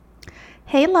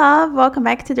Hey love, welcome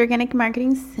back to the Organic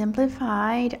Marketing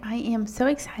Simplified. I am so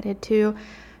excited to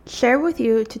share with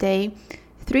you today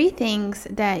 3 things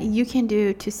that you can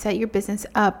do to set your business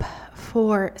up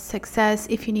for success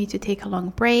if you need to take a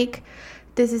long break.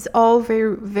 This is all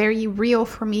very, very real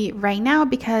for me right now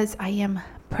because I am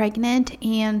pregnant,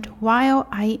 and while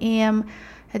I am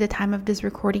at the time of this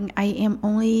recording, I am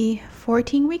only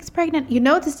 14 weeks pregnant. You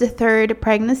know, this is the 3rd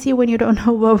pregnancy when you don't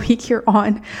know what week you're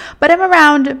on. But I'm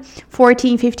around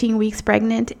 14, 15 weeks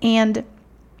pregnant. And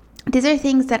these are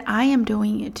things that I am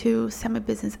doing to set my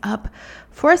business up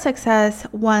for success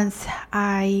once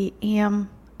I am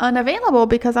unavailable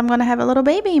because I'm going to have a little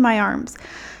baby in my arms.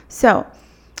 So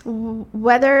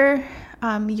whether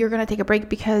you're going to take a break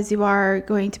because you are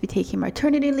going to be taking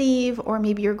maternity leave, or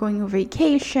maybe you're going on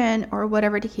vacation, or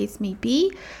whatever the case may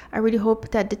be, I really hope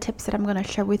that the tips that I'm going to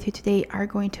share with you today are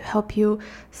going to help you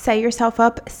set yourself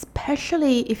up,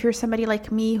 especially if you're somebody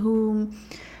like me who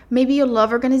maybe you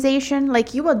love organization,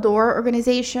 like you adore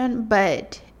organization,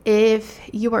 but if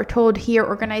you are told here,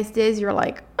 organize this, you're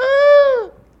like,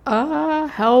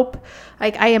 help.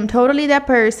 Like, I am totally that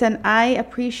person. I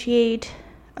appreciate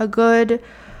a good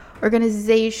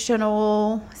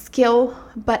organizational skill,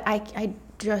 but I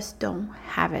just don't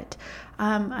have it.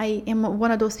 I am one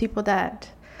of those people that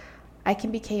I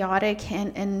can be chaotic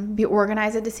and be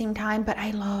organized at the same time, but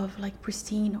I love like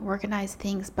pristine, organized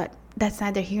things, but that's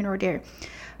neither here nor there.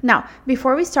 Now,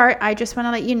 before we start, I just want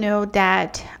to let you know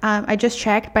that I just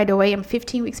checked, by the way, I'm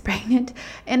 15 weeks pregnant.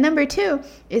 And number 2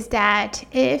 is that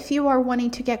if you are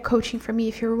wanting to get coaching from me,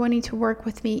 if you're wanting to work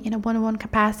with me in a one-on-one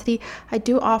capacity, I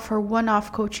do offer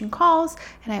one-off coaching calls,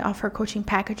 and I offer coaching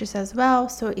packages as well.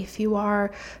 So if you are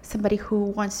somebody who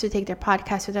wants to take their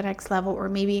podcast to the next level, or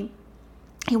maybe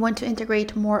you want to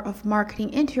integrate more of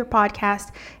marketing into your podcast,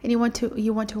 and you want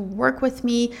to work with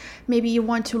me, maybe you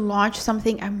want to launch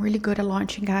something. I'm really good at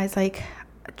launching, guys. Like,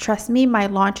 trust me, my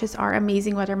launches are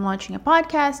amazing, whether I'm launching a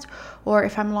podcast or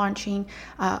if I'm launching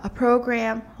a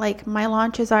program. Like, my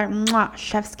launches are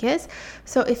chef's kiss.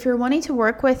 So if you're wanting to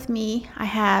work with me, I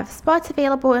have spots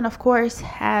available. And of course,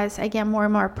 as I get more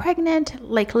and more pregnant,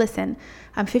 like, listen,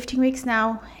 I'm 15 weeks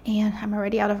now and I'm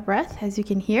already out of breath, as you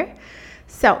can hear.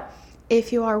 So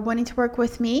if you are wanting to work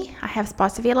with me, I have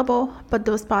spots available, but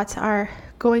those spots are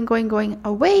going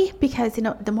away because,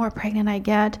 the more pregnant I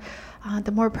get,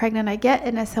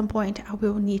 and at some point I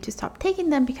will need to stop taking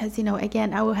them because,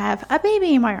 again, I will have a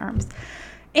baby in my arms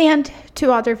and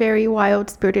 2 other very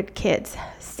wild-spirited kids.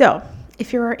 So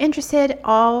if you're interested,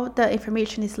 all the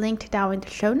information is linked down in the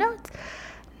show notes.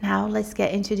 Now let's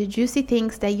get into the juicy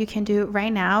things that you can do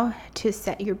right now to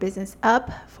set your business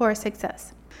up for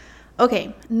success.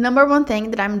 Okay, number 1 thing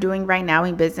that I'm doing right now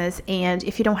in business, and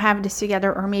if you don't have this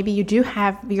together, or maybe you do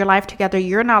have your life together,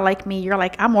 you're not like me, you're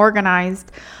like, I'm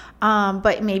organized,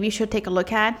 but maybe you should take a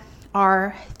look at,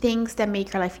 are things that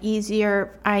make your life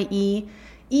easier, i.e.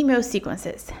 email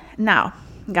sequences. Now,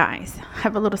 guys, I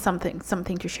have a little something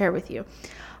to share with you.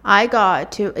 I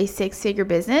got to a 6-figure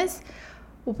business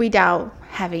without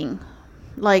having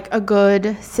like a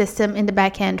good system in the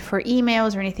back end for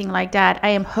emails or anything like that. I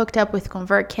am hooked up with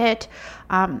ConvertKit,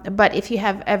 but if you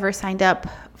have ever signed up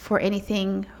for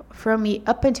anything from me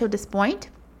up until this point,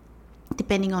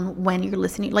 depending on when you're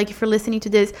listening, like if you're listening to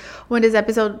this when this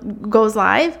episode goes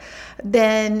live,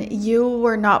 then you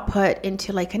were not put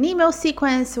into like an email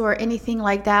sequence or anything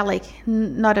like that, like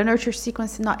not a nurture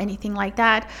sequence, not anything like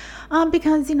that,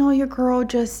 because your girl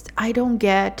I don't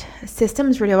get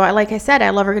systems really well. Like I said, I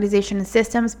love organization and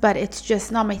systems, but it's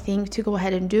just not my thing to go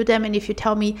ahead and do them. And if you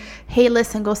tell me, hey,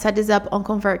 listen, go set this up on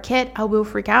ConvertKit, I will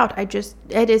freak out.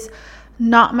 It is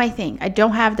not my thing. I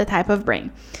don't have the type of brain.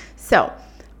 So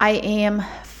I am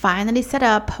finally set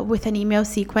up with an email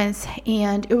sequence,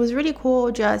 and it was really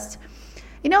cool. Just,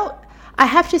 I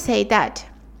have to say that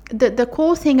the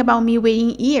cool thing about me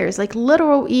waiting years, like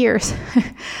literal years,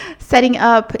 setting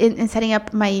up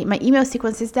my email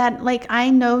sequence is that, like, I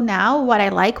know now what I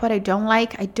like, what I don't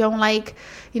like. I don't like,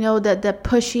 the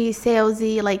pushy,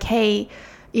 salesy, like, hey,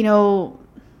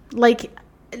 like,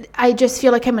 I just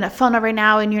feel like I'm in a funnel right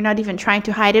now and you're not even trying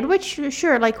to hide it, which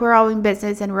sure, like, we're all in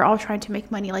business and we're all trying to make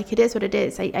money. Like, it is what it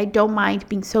is. I don't mind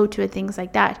being sold to and things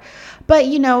like that. But,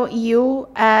 you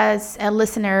as a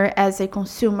listener, as a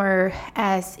consumer,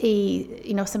 as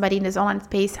a, somebody in this online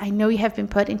space, I know you have been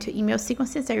put into email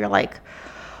sequences that you're like,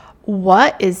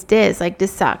 what is this? Like,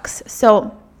 this sucks.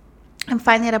 So I'm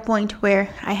finally at a point where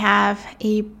I have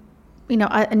an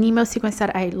email sequence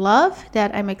that I love,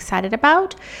 that I'm excited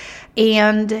about.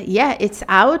 And yeah, it's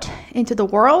out into the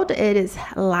world. It is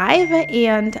live,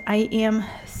 and I am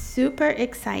super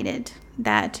excited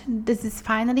that this is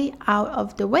finally out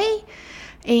of the way.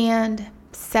 and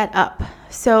set up.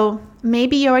 So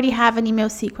maybe you already have an email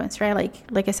sequence, right?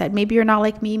 Like I said, maybe you're not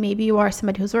like me. Maybe you are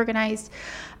somebody who's organized.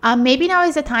 Maybe now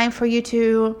is the time for you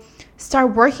to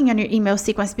start working on your email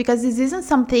sequence, because this isn't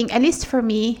something, at least for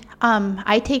me,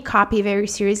 I take copy very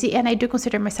seriously, and I do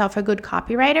consider myself a good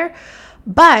copywriter,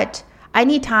 but I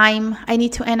need time. I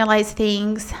need to analyze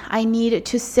things. I need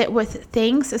to sit with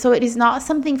things. So it is not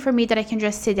something for me that I can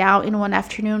just sit down in one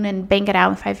afternoon and bang it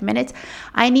out in 5 minutes.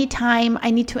 I need time. I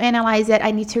need to analyze it.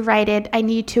 I need to write it. I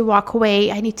need to walk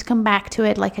away. I need to come back to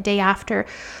it like a day after.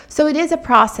 So it is a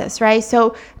process, right?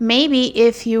 So maybe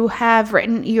if you have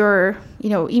written your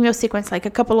email sequence like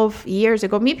a couple of years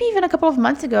ago, maybe even a couple of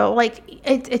months ago, like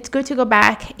it's good to go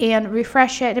back and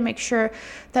refresh it and make sure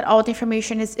that all the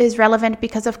information is relevant,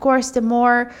 because of course the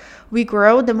more we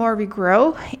grow,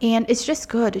 and it's just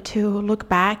good to look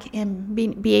back and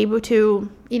be able to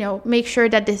make sure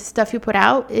that this stuff you put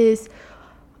out is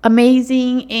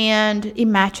amazing and it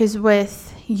matches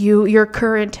with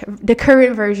the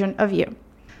current version of you.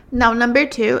 Now, number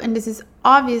 2, and this is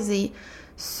obviously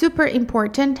super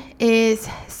important, is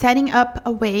setting up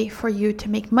a way for you to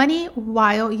make money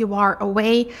while you are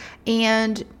away,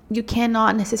 and you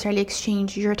cannot necessarily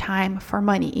exchange your time for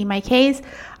money. In my case,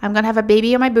 I'm gonna have a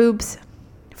baby on my boobs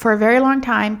for a very long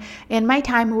time, and my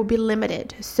time will be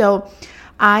limited. So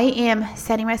I am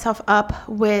setting myself up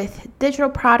with digital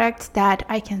products that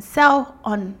I can sell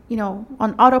on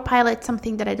autopilot,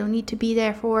 something that I don't need to be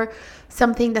there for,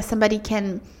 something that somebody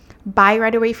can buy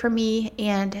right away from me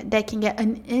and that can get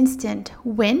an instant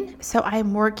win. So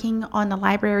I'm working on a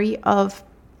library of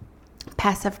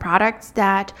passive products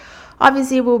that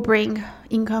obviously will bring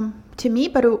income to me,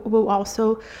 but it will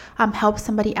also help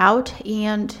somebody out.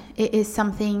 And it is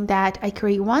something that I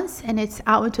create once and it's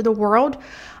out into the world.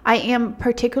 I am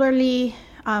particularly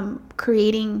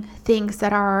creating things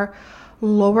that are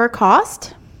lower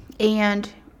cost, and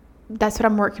that's what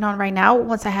I'm working on right now.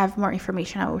 Once I have more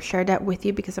information, I will share that with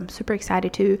you, because I'm super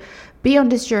excited to be on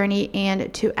this journey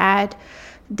and to add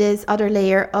this other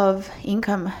layer of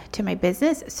income to my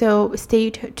business. So stay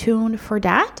tuned for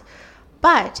that.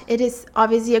 But it is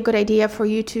obviously a good idea for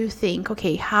you to think,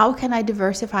 okay, how can I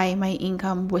diversify my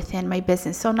income within my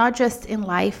business? So not just in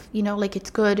life, like it's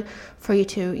good for you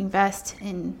to invest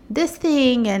in this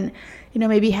thing and,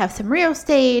 maybe have some real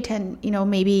estate and,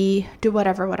 maybe do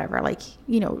whatever, like,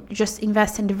 just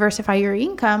invest and diversify your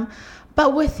income.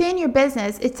 But within your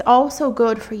business, it's also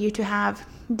good for you to have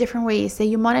different ways that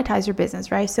you monetize your business,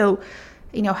 right? So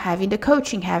having the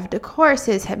coaching, have the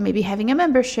courses, maybe having a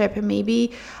membership, and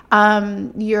maybe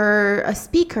you're a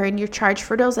speaker and you're charged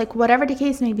for those, like whatever the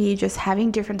case may be, just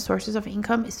having different sources of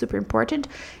income is super important.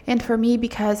 And for me,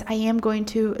 because I am going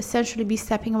to essentially be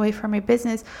stepping away from my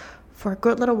business for a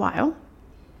good little while,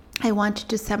 I want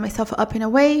to set myself up in a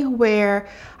way where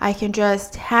I can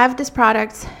just have these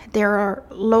products. They're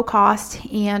low cost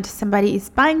and somebody is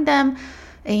buying them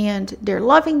and they're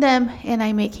loving them, and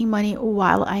I'm making money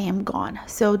while I am gone.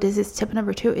 So this is tip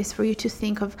number 2, is for you to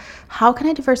think of how can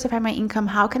I diversify my income?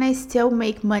 How can I still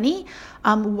make money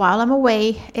while I'm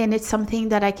away? And it's something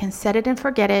that I can set it and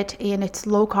forget it, and it's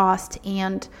low cost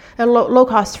and low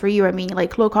cost for you. I mean,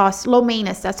 like low cost, low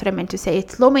maintenance. That's what I meant to say.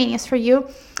 It's low maintenance for you,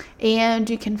 and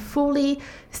you can fully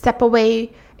step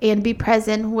away and be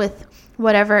present with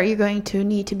whatever you're going to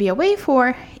need to be away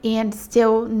for, and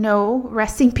still know,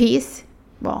 rest in peace.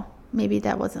 Well, maybe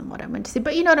that wasn't what I meant to say,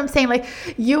 but you know what I'm saying? Like,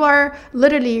 you are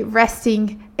literally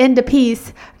resting in the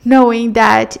peace, knowing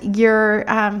that your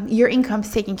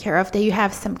income's taken care of, that you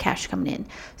have some cash coming in.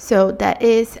 So that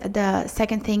is the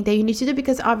second thing that you need to do,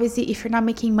 because obviously if you're not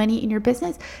making money in your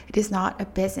business, it is not a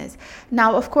business.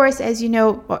 Now, of course, as you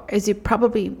know, or as you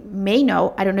probably may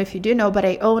know, I don't know if you do know, but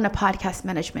I own a podcast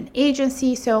management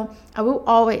agency. So I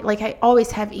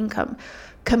always have income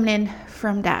coming in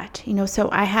from that, so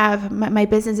I have my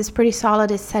business is pretty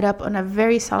solid. It's set up on a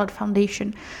very solid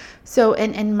foundation. So,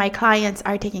 and my clients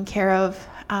are taken care of.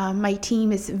 My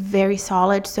team is very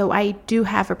solid. So I do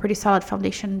have a pretty solid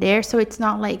foundation there. So it's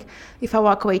not like if I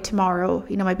walk away tomorrow,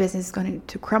 my business is going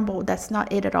to crumble. That's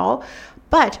not it at all.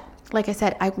 But like I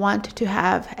said, I want to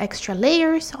have extra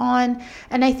layers on,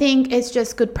 and I think it's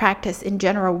just good practice in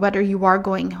general, whether you are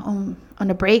going on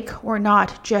a break or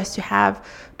not, just to have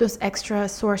those extra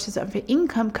sources of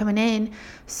income coming in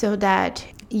so that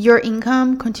your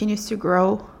income continues to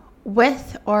grow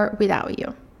with or without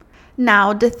you.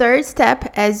 Now, the third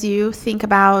step, as you think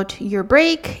about your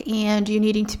break and you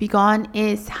needing to be gone,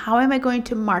 is how am I going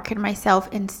to market myself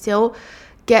and still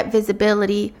get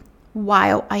visibility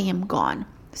while I am gone?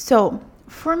 So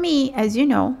for me, as you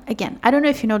know, again, I don't know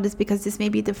if you know this because this may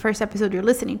be the first episode you're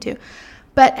listening to,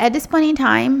 but at this point in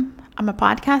time, I'm a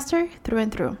podcaster through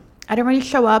and through. I don't really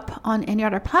show up on any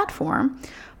other platform,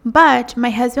 but my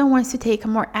husband wants to take a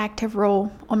more active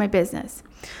role on my business.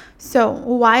 So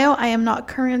while I am not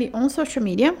currently on social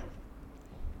media,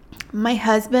 my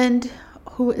husband,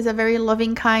 who is a very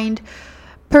loving, kind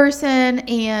person,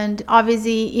 and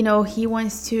obviously, he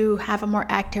wants to have a more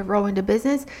active role in the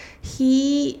business,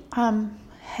 he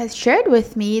has shared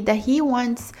with me that he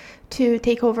wants to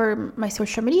take over my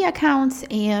social media accounts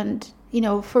and,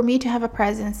 for me to have a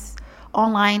presence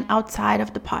online outside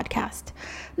of the podcast.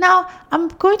 Now, I'm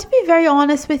going to be very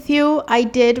honest with you. I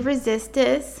did resist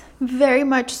this very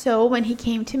much so when he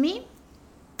came to me,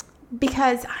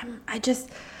 because I just,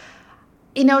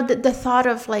 the thought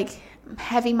of like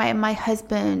having my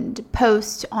husband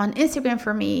post on Instagram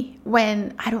for me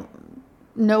when I don't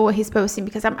know what he's posting,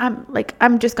 because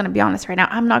I'm just going to be honest right now.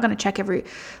 I'm not going to check every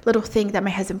little thing that my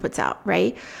husband puts out.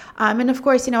 Right. And of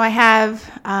course, I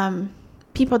have,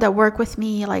 people that work with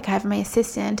me. Like I have my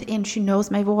assistant, and she knows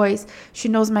my voice, she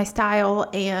knows my style,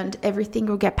 and everything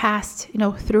will get passed,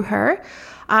 through her.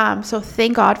 So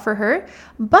thank God for her.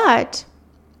 But,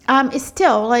 it's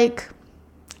still like,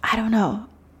 I don't know.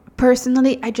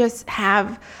 Personally, I just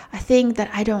have a thing that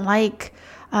I don't like,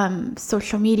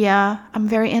 social media. I'm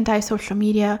very anti-social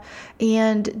media,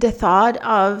 and the thought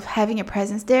of having a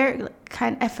presence there,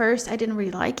 at first I didn't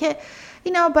really like it,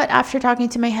 but after talking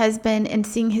to my husband and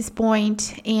seeing his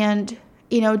point, and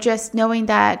just knowing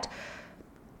that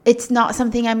it's not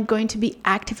something I'm going to be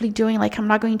actively doing, like I'm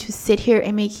not going to sit here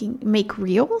and make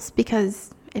reels,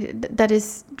 because that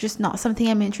is just not something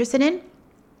I'm interested in.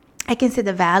 I can see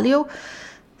the value.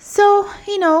 So,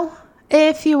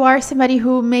 if you are somebody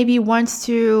who maybe wants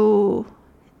to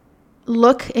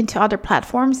look into other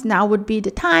platforms, now would be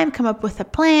the time. Come up with a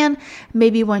plan.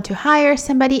 Maybe want to hire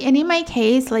somebody. And in my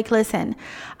case, listen,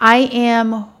 I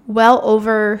am well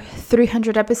over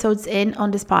 300 episodes in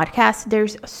on this podcast.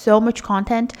 There's so much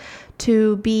content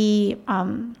to be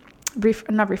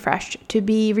not refreshed, to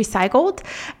be recycled.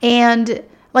 And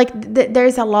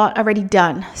there's a lot already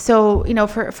done. So,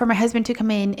 for my husband to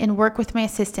come in and work with my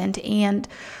assistant and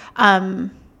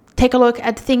take a look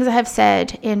at the things I have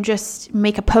said and just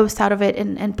make a post out of it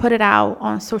and put it out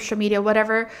on social media,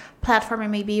 whatever platform it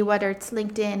may be, whether it's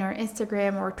LinkedIn or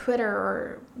Instagram or Twitter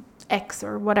or X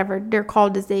or whatever they're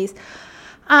called these days.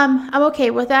 I'm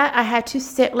okay with that. I had to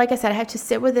sit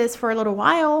with this for a little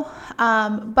while.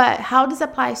 But how this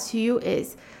applies to you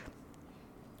is,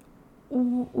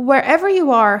 wherever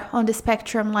you are on the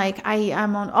spectrum, like I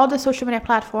am on all the social media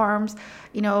platforms,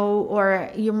 or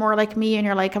you're more like me and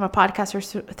you're like, I'm a podcaster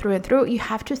through and through, you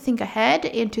have to think ahead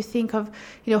and to think of,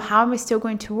 how am I still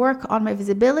going to work on my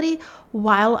visibility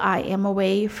while I am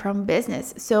away from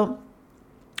business. So,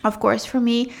 of course, for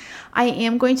me, I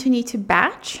am going to need to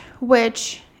batch,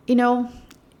 which,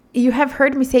 you have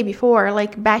heard me say before,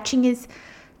 like batching is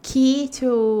key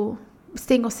to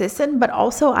staying consistent, but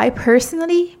also I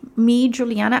personally,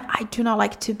 Juliana, I do not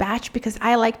like to batch, because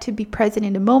I like to be present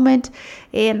in the moment,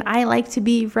 and I like to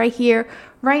be right here,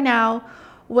 right now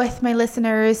with my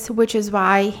listeners, which is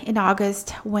why in August,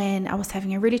 when I was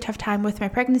having a really tough time with my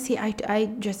pregnancy, I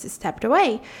just stepped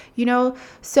away,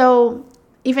 so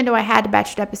even though I had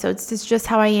batched episodes, this is just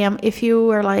how I am. If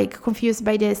you are confused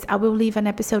by this, I will leave an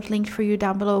episode linked for you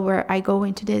down below where I go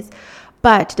into this.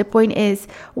 But the point is,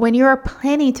 when you're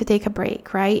planning to take a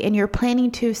break, right, and you're planning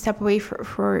to step away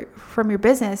from your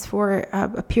business for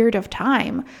a period of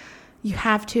time, you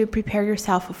have to prepare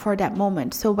yourself for that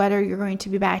moment. So whether you're going to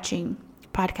be batching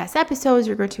podcast episodes,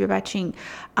 you're going to be batching,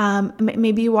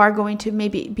 maybe you are going to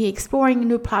be exploring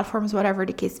new platforms, whatever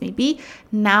the case may be,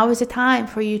 now is the time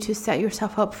for you to set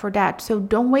yourself up for that. So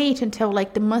don't wait until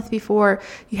the month before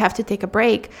you have to take a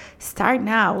break. Start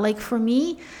now. For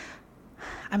me,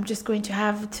 I'm just going to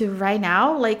have to right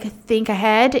now, think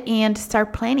ahead and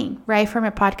start planning, right, for my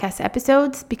podcast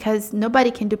episodes, because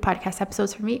nobody can do podcast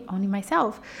episodes for me, only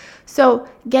myself. So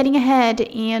getting ahead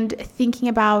and thinking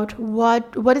about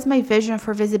what is my vision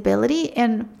for visibility.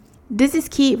 And this is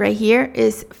key right here,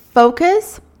 is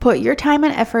focus, put your time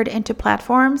and effort into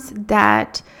platforms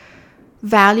that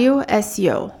value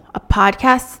SEO. A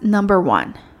podcast, number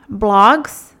one.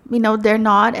 Blogs, they're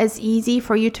not as easy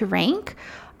for you to rank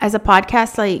as a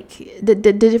podcast. The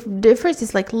difference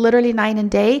is literally night and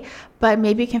day, but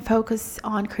maybe you can focus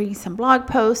on creating some blog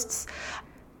posts.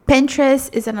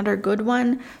 Pinterest is another good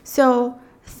one. So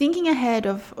thinking ahead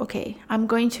of, okay, I'm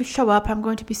going to show up, I'm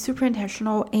going to be super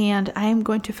intentional, and I'm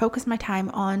going to focus my time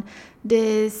on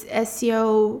this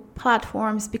SEO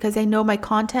platforms because I know my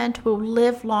content will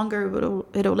live longer,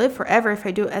 it'll live forever if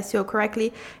I do SEO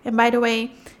correctly. And by the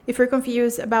way, if you're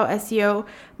confused about SEO,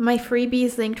 my freebie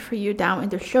is linked for you down in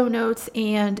the show notes,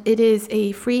 and it is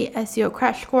a free SEO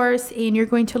crash course, and you're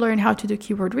going to learn how to do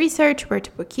keyword research, where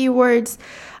to put keywords,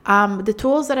 the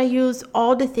tools that I use,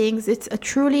 all the things. It's a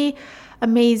truly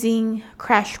amazing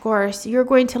crash course you're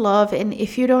going to love. And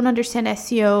if you don't understand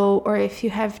SEO, or if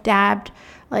you have dabbled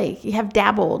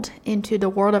into the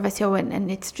world of SEO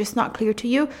and it's just not clear to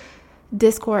you,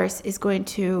 this course is going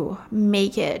to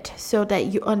make it so that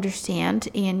you understand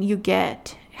and you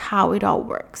get how it all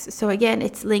works. So again,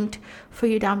 it's linked for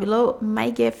you down below. My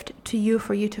gift to you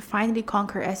for you to finally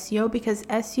conquer SEO, because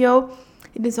SEO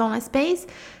in its own space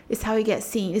is how you get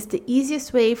seen. It's the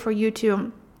easiest way for you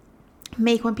to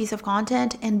make one piece of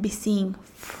content and be seen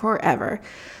forever.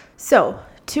 So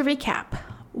to recap,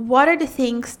 what are the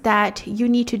things that you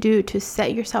need to do to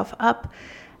set yourself up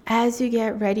as you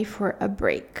get ready for a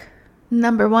break?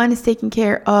 Number one is taking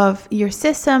care of your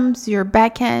systems, your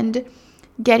backend,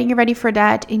 getting you ready for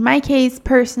that. In my case,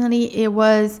 personally, it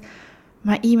was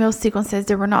my email sequences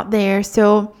that were not there.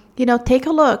 So take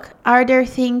a look. Are there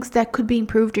things that could be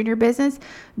improved in your business?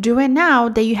 Do it now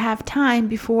that you have time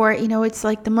before, it's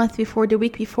like the month before, the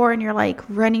week before, and you're like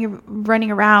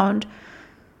running around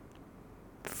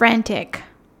frantic,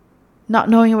 not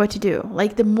knowing what to do.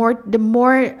 Like the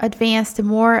more advanced, the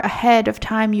more ahead of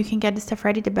time you can get the stuff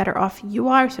ready, the better off you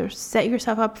are. So set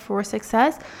yourself up for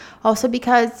success. Also,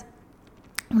 because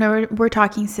when we're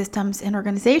talking systems and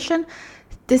organization,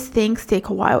 these things take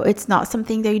a while. It's not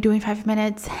something that you do in 5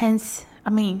 minutes. Hence,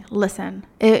 listen,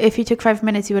 if you took 5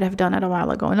 minutes, you would have done it a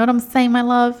while ago. You know what I'm saying, my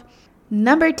love?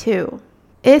 Number 2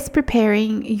 is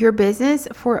preparing your business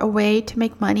for a way to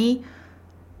make money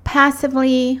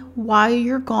passively while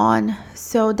you're gone,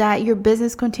 so that your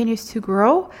business continues to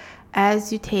grow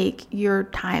as you take your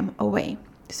time away.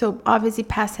 So obviously,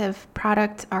 passive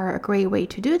products are a great way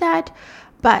to do that,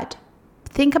 but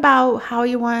think about how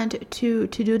you want to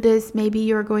do this. Maybe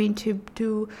you're going to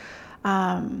do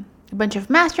a bunch of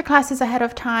master classes ahead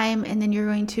of time, and then you're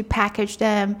going to package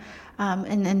them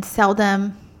and then sell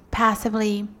them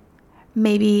passively.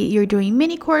 Maybe you're doing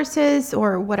mini courses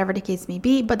or whatever the case may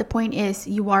be. But the point is,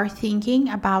 you are thinking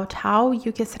about how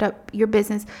you can set up your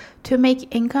business to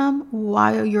make income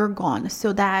while you're gone,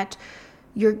 so that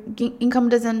your income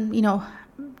doesn't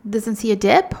see a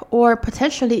dip, or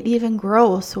potentially it even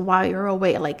grows while you're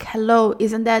away. Like, hello,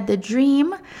 isn't that the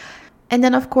dream? And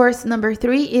then, of course, number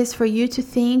 3 is for you to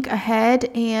think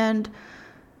ahead and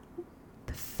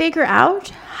figure out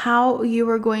how you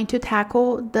are going to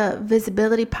tackle the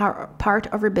visibility part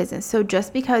of your business. So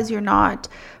just because you're not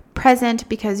present,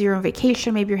 because you're on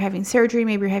vacation, maybe you're having surgery,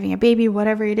 maybe you're having a baby,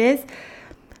 whatever it is,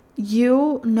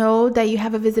 you know that you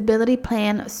have a visibility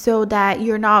plan so that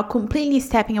you're not completely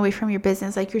stepping away from your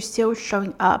business, like you're still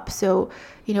showing up. So,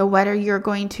 whether you're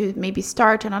going to maybe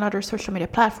start on another social media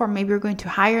platform, maybe you're going to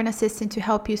hire an assistant to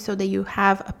help you so that you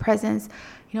have a presence.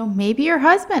 Maybe your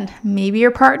husband, maybe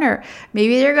your partner,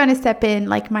 maybe they're going to step in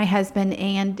like my husband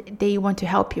and they want to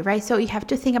help you, right? So you have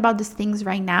to think about these things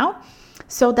right now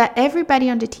so that everybody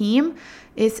on the team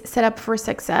is set up for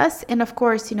success. And of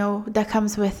course, that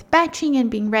comes with batching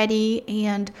and being ready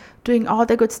and doing all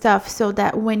the good stuff, so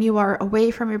that when you are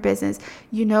away from your business,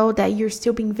 that you're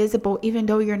still being visible, even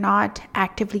though you're not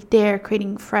actively there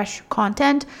creating fresh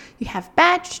content. You have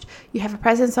batched, you have a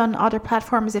presence on other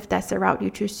platforms if that's the route you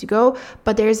choose to go,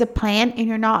 but there's a plan, and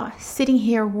you're not sitting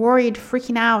here worried,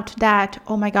 freaking out that,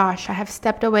 oh my gosh, I have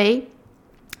stepped away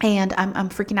and I'm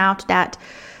freaking out that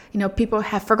people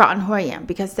have forgotten who I am,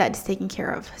 because that is taken care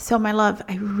of. So my love,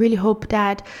 I really hope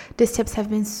that these tips have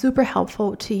been super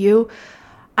helpful to you.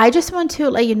 I just want to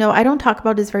let you know, I don't talk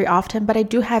about this very often, but I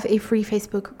do have a free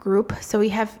Facebook group. So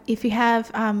if you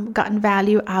have gotten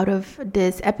value out of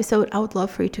this episode, I would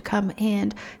love for you to come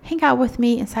and hang out with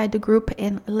me inside the group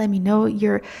and let me know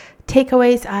your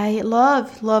takeaways. I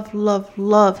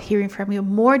love hearing from you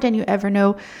more than you ever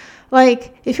know.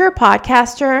 Like, if you're a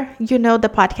podcaster, the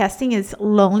podcasting is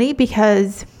lonely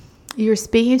because you're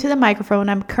speaking to the microphone.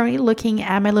 I'm currently looking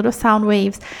at my little sound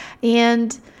waves,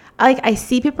 and like I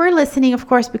see people are listening, of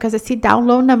course, because I see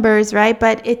download numbers, right?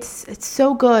 But it's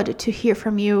so good to hear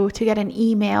from you, to get an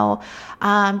email,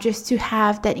 just to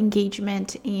have that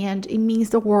engagement, and it means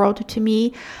the world to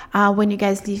me when you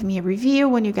guys leave me a review,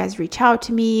 when you guys reach out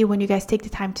to me, when you guys take the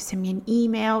time to send me an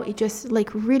email. It just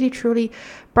like really truly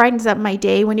brightens up my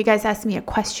day. When you guys ask me a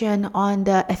question on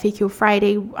the FAQ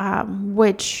Friday,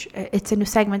 which it's a new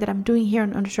segment that I'm doing here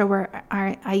on the show where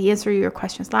I answer your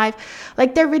questions live,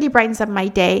 like that really brightens up my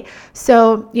day.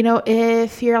 So, you know,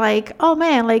 if you're like, oh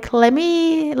man, like let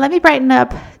me brighten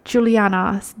up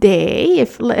Juliana's day,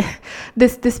 if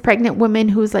this pregnant woman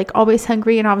who's like always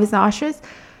hungry and always nauseous,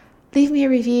 leave me a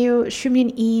review, shoot me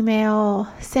an email,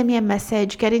 send me a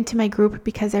message, get into my group,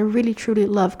 because I really truly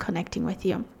love connecting with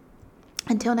you.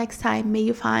 Until next time, may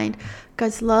you find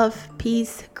God's love,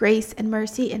 peace, grace, and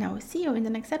mercy, and I will see you in the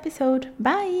next episode.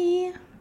 Bye.